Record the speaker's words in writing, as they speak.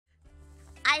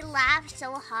I laughed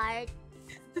so hard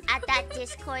at that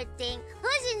Discord thing.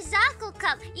 Who's in Zaku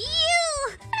Cup?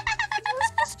 You! I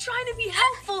was just trying to be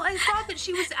helpful. I thought that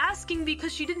she was asking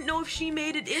because she didn't know if she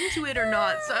made it into it or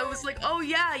not. So I was like, oh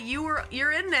yeah, you're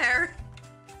in there.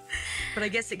 But I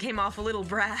guess it came off a little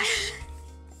brash.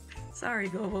 Sorry,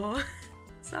 Kobo.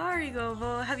 Sorry,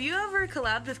 Kobo. Have you ever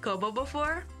collabed with Kobo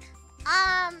before?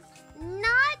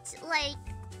 Not like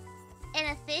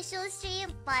an official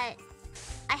stream, but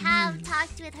I have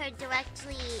talked with her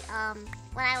directly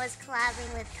when I was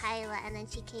collabing with Kyla, and then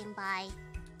she came by.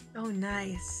 Oh,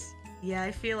 nice. Yeah,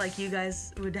 I feel like you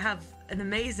guys would have an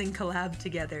amazing collab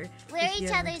together. We're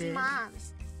each other's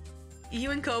moms.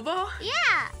 You and Kobo?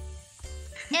 Yeah.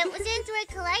 And since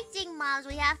we're collecting moms,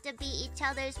 we have to be each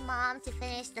other's mom to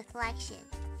finish the collection.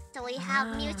 So we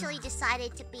have mutually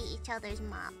decided to be each other's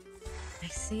mom. I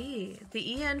see.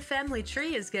 The EN family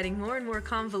tree is getting more and more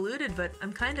convoluted, but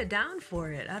I'm kind of down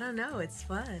for it. I don't know, it's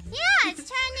fun. Yeah, it's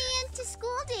turning into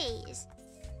school days.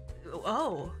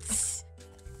 Oh.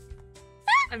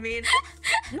 I mean,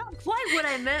 not quite what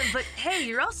I meant, but hey,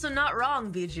 you're also not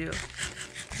wrong, Biju.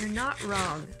 You're not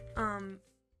wrong.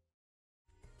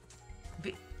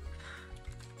 Biju.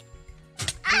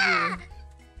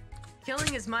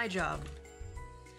 Killing is my job.